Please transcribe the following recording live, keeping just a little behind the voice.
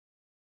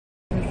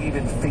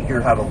even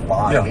figured how to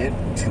log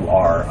into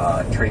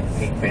our Trade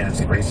Paint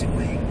Fantasy Racing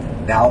League,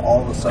 now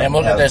all of a sudden,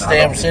 look at this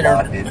damn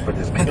center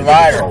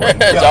divider.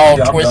 It's all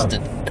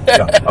twisted.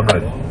 I'm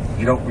ready.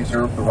 You don't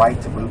reserve the right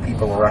to move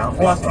people around.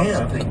 Well, I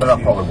can, but I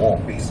probably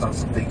won't. Based on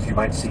some things you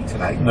might see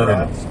tonight. No.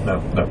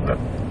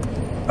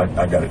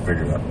 I got it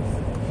figured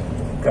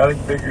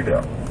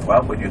out.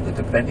 Well, when you're the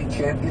defending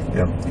champion,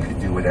 you can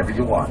do whatever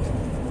you want.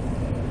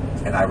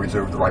 And I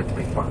reserve the right to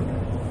make fun of you.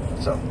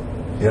 So,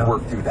 we'll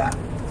work through that.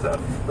 So,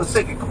 let's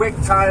take a quick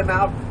time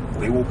out.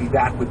 We will be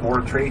back with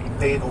more Trade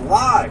Paint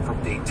live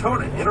from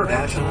Daytona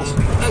International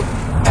Speedway.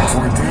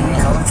 For daily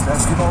college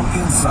basketball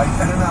insight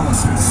and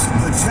analysis,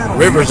 the channel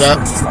Rivers up.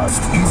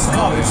 Trust East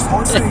College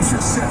Sports Nation.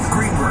 Seth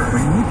Greenberg.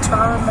 When you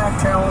turn that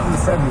talent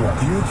in February,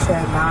 you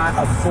cannot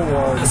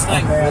afford a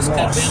bad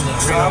loss.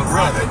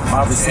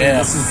 Obviously,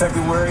 this is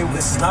February.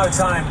 This is not a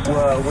time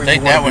where I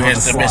think that one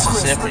hits the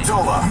Mississippi.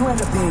 You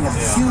end up being a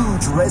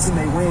huge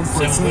resume win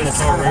for a team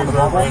that's kind of on the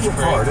bubble. You're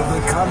part of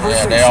the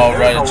conversation. Yeah, they all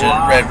run into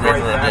Red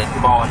River and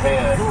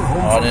Your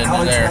home for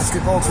college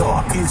basketball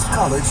talk is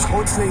College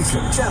Sports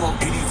Nation, Channel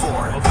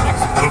 84.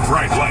 The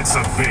bright lights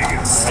of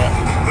Vegas.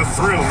 The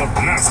thrill of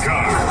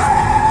NASCAR.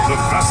 The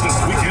fastest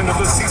weekend of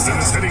the season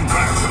is heading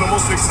back to the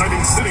most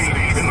exciting city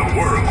in the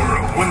world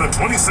when the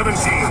 2017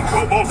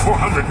 Pro Bowl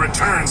 400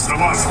 returns to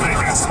Las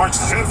Vegas March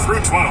 10th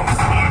through 12th.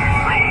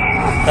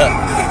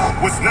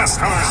 With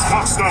NASCAR's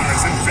top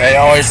stars in Vegas. They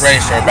always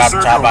race her about the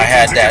time I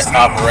had that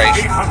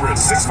operation.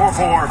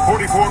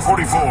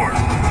 800-644-4444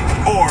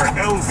 or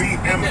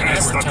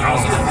LVMS.com.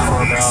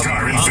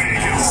 NASCAR in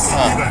Vegas.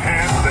 The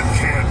hand that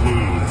can't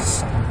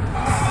lose.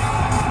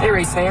 Hey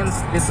race fans,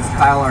 this is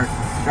Kyle Art,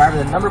 driver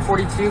of the number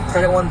 42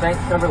 Credit One Bank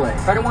Chevrolet.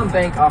 Credit One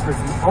Bank offers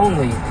the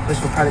only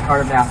official credit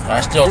card of NASCAR.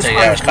 I still think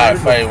that was kind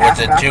of funny.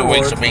 Within 2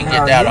 weeks of me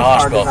getting out of the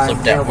hospital, I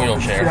flipped that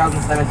wheelchair.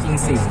 2017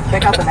 season.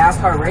 Check out the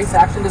NASCAR race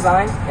action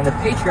design and the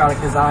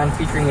patriotic design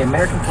featuring the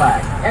American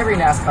flag. Every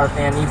NASCAR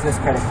fan needs this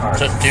credit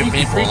card. Took 2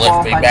 people to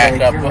lift me back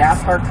up your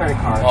NASCAR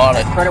credit card on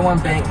it.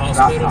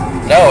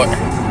 CreditOneBank.com. No,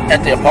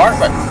 at the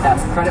apartment.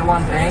 That's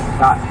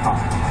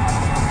CreditOneBank.com.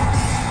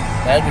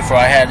 That was before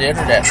I had the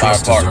internet in my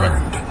apartment.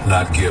 Earned,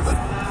 not given.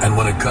 And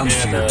when it comes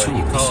to your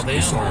tools,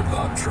 it's all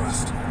about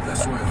trust.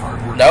 That's why hard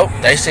work. Nope,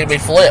 they see me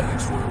flip.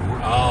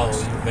 Oh,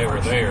 they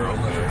were there.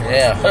 Okay.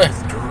 Yeah,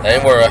 they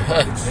were.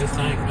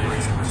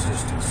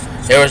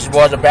 There was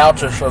one of the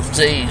bouncers from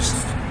Z's,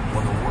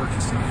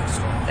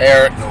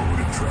 Eric,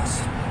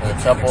 and a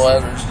couple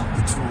others.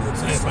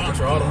 That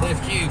bouncer ought to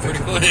lift you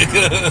pretty quick.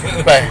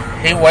 But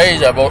he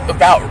weighs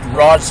about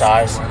rod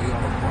size.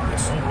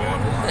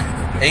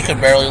 He could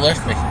barely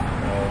lift me.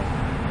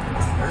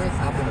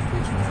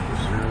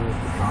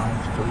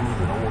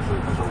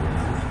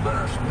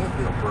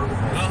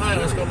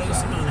 Let's go lose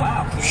some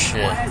money.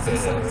 Shit.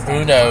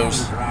 Who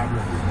knows?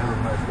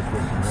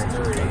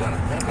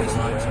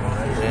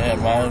 Yeah,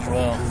 might as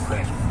well.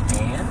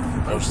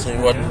 Let's see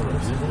what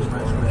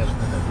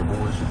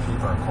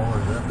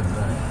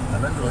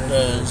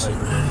does.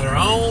 Their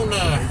own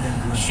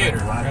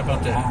shitter. How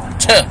about that?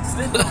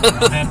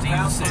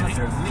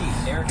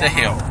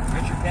 Damn.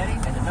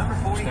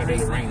 Gotta do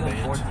the ring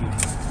dance.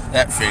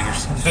 That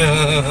figures.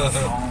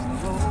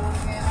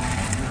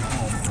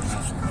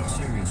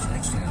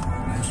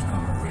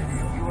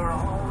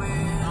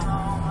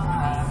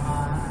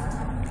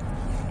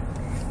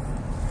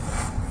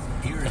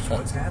 Here's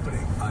what's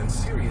happening on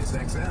Sirius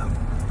XM.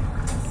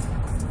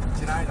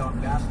 Tonight on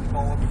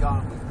Basketball and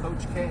Beyond with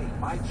Coach K,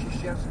 Mike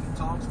Krzyzewski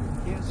talks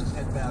with Kansas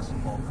head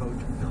basketball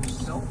coach Bill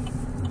Self.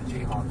 The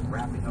Jayhawks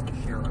wrapping up a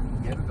share of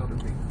yet another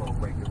Big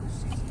 12 regular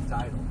season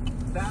title.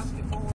 Basketball.